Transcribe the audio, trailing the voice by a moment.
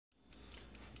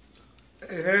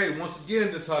Hey, once again,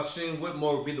 this is Hashim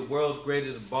Whitmore, be the world's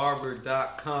greatest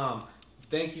barber.com.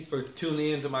 Thank you for tuning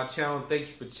in to my channel. Thank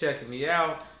you for checking me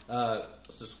out,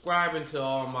 subscribing to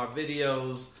all my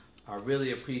videos. I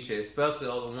really appreciate it, especially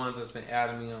all the ones that's been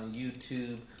adding me on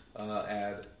YouTube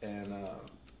and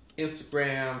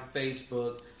Instagram,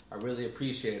 Facebook. I really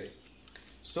appreciate it.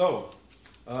 So,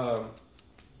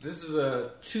 this is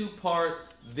a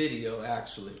two-part video,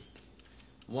 actually.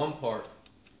 One part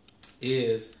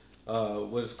is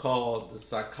what is called the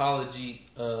psychology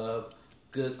of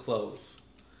good clothes,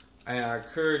 and I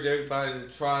encourage everybody to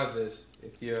try this.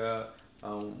 If you're,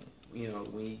 when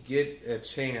you get a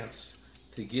chance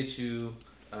to get you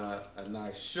a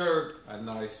nice shirt, a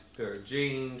nice pair of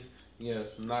jeans,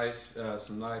 some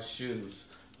nice shoes,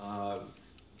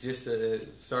 just to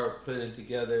start putting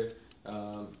together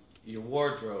your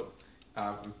wardrobe.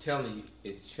 I'm telling you,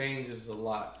 it changes a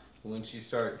lot once you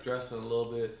start dressing a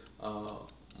little bit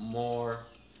more.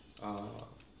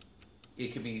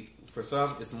 It could be, for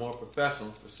some it's more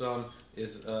professional, for some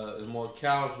it's more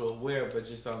casual wear, but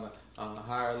just on a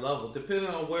higher level, depending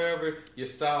on wherever your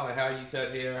style and how you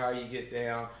cut hair, how you get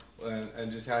down,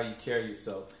 and just how you carry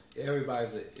yourself.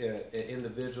 Everybody's an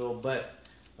individual, but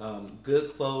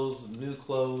good clothes, new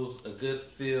clothes, a good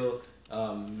feel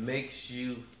makes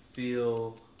you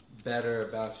feel better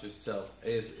about yourself.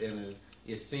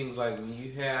 It seems like when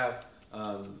you have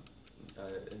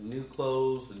new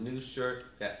clothes, a new shirt,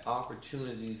 that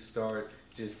opportunities start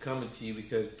just coming to you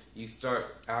because you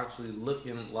start actually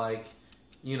looking like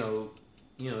you're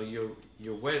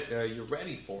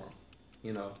ready for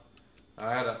them.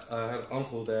 I had an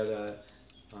uncle that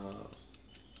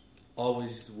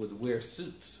always would wear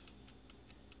suits.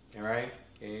 All right,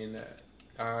 and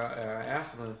I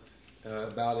asked him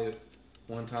about it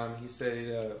one time. He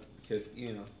said because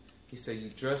he said you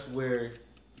dress where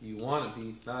you want to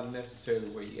be, not necessarily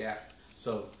where you at.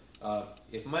 So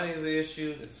if money is the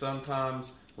issue, and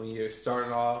sometimes when you're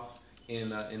starting off in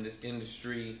this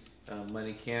industry,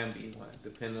 money can be one,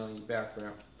 depending on your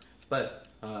background. But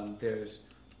there's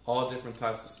all different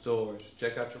types of stores.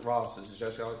 Check out your Rosses,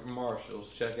 check out your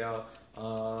Marshalls, check out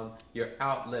your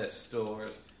outlet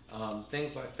stores,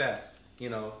 things like that,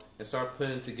 and start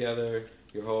putting together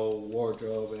your whole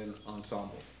wardrobe and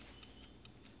ensemble.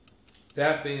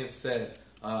 That being said,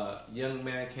 a young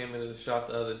man came into the shop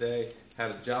the other day, had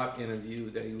a job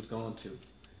interview that he was going to,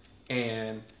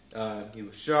 and he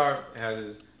was sharp, had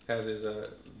his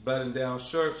button-down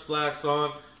shirt, slacks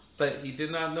on, but he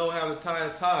did not know how to tie a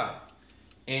tie.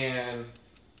 And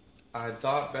I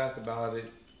thought back about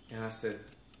it, and I said,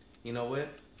 you know what?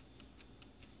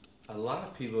 A lot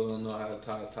of people don't know how to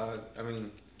tie ties. I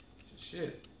mean,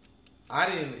 shit. I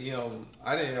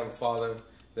didn't have a father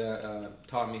that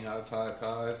taught me how to tie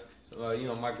ties.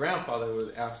 My grandfather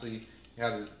was actually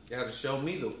had to show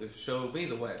me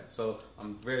the way. So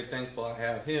I'm very thankful I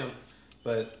have him.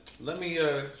 But let me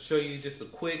show you just a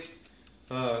quick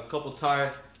couple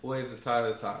ways to tie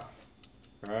the tie.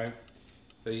 All right.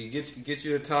 So you get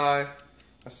you a tie.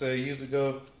 I say usually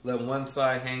go let one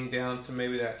side hang down to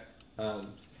maybe that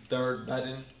third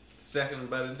button, second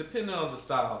button, depending on the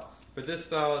style. For this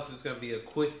style, it's just gonna be a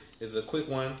quick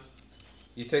one.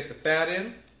 You take the fat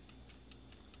end,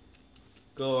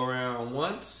 go around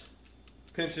once,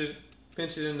 pinch it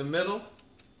in the middle,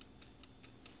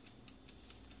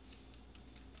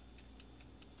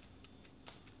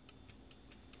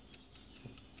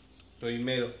 so you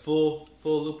made a full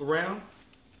loop around.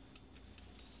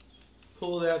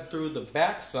 Pull that through the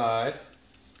back side,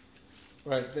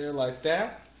 right there like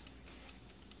that.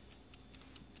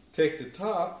 Take the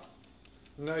top,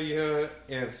 now you have it,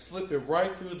 and slip it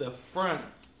right through the front.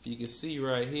 You can see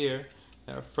right here,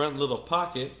 that front little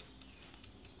pocket.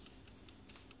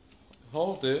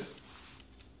 Hold it,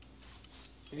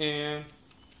 and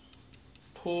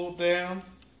pull down.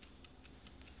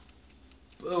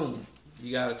 Boom,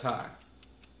 you got a tie.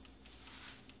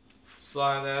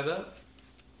 Slide that up.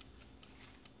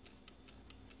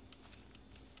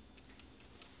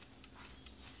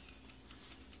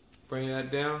 Bring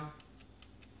that down.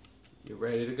 You're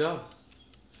ready to go.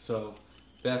 So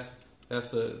that's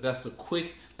a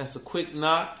quick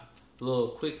knot,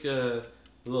 little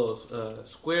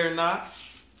square knot.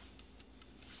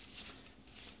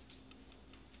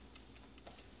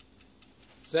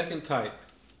 Second type.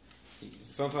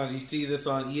 Sometimes you see this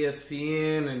on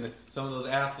ESPN and some of those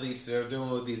athletes that are doing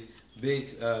with these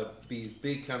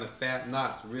big kind of fat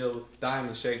knots, real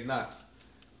diamond shaped knots.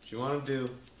 What you want to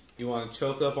do, you want to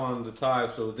choke up on the tie,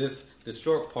 so this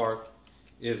short part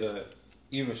is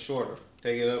even shorter.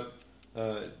 Take it up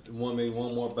maybe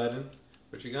one more button.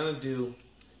 What you're gonna do,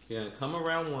 you're gonna come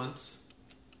around once,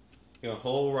 You're gonna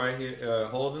hold right here,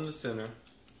 hold in the center,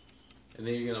 and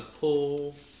then you're gonna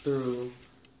pull through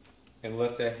and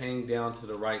let that hang down to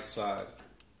the right side.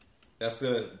 That's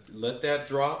gonna let that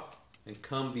drop and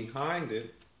come behind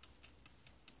it,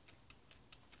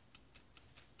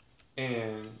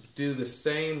 and do the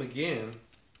same again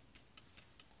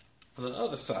on the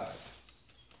other side.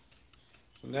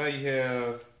 So now you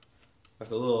have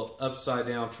like a little upside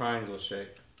down triangle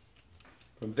shape.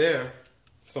 From there,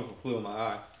 something flew in my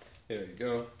eye. There you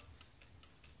go.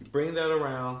 You bring that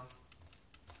around,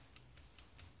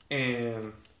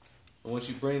 and once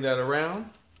you bring that around,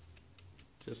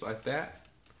 just like that,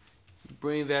 you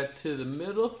bring that to the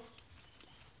middle.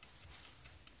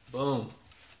 Boom.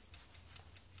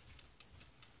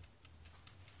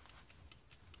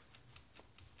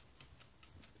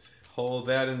 Hold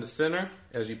that in the center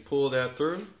as you pull that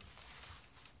through.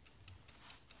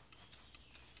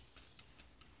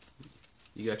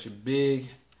 You got your big,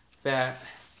 fat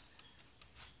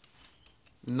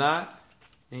knot,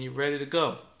 and you're ready to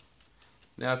go.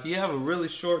 Now, if you have a really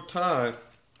short tie,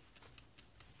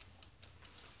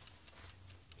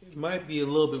 it might be a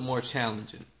little bit more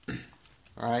challenging.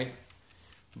 All right,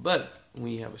 but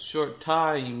when you have a short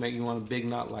tie, you want a big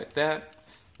knot like that.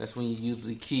 That's when you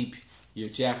usually keep your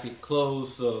jacket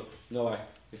closed, so nobody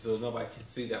can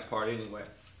see that part anyway.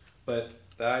 But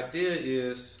the idea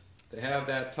is to have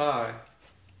that tie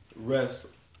rest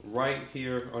right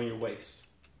here on your waist,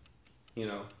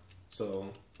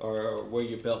 so or where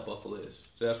your belt buckle is.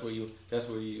 So that's where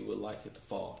you would like it to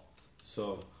fall.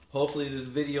 So hopefully this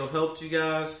video helped you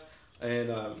guys,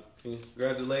 and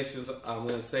congratulations. I'm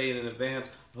going to say it in advance.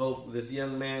 I hope this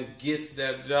young man gets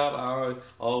that job. I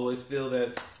always feel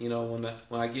that,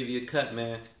 when I give you a cut,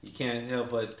 man, you can't help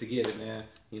but to get it, man.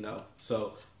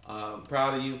 So I'm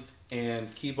proud of you,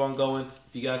 and keep on going.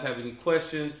 If you guys have any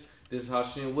questions, this is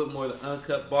Hashin Whitmore, the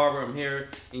Uncut Barber. I'm here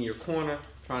in your corner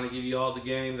trying to give you all the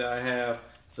game that I have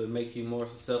to make you more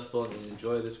successful and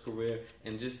enjoy this career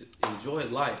and just enjoy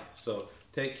life. So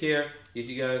take care. Get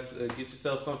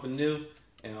yourself something new,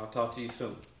 and I'll talk to you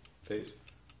soon. Peace.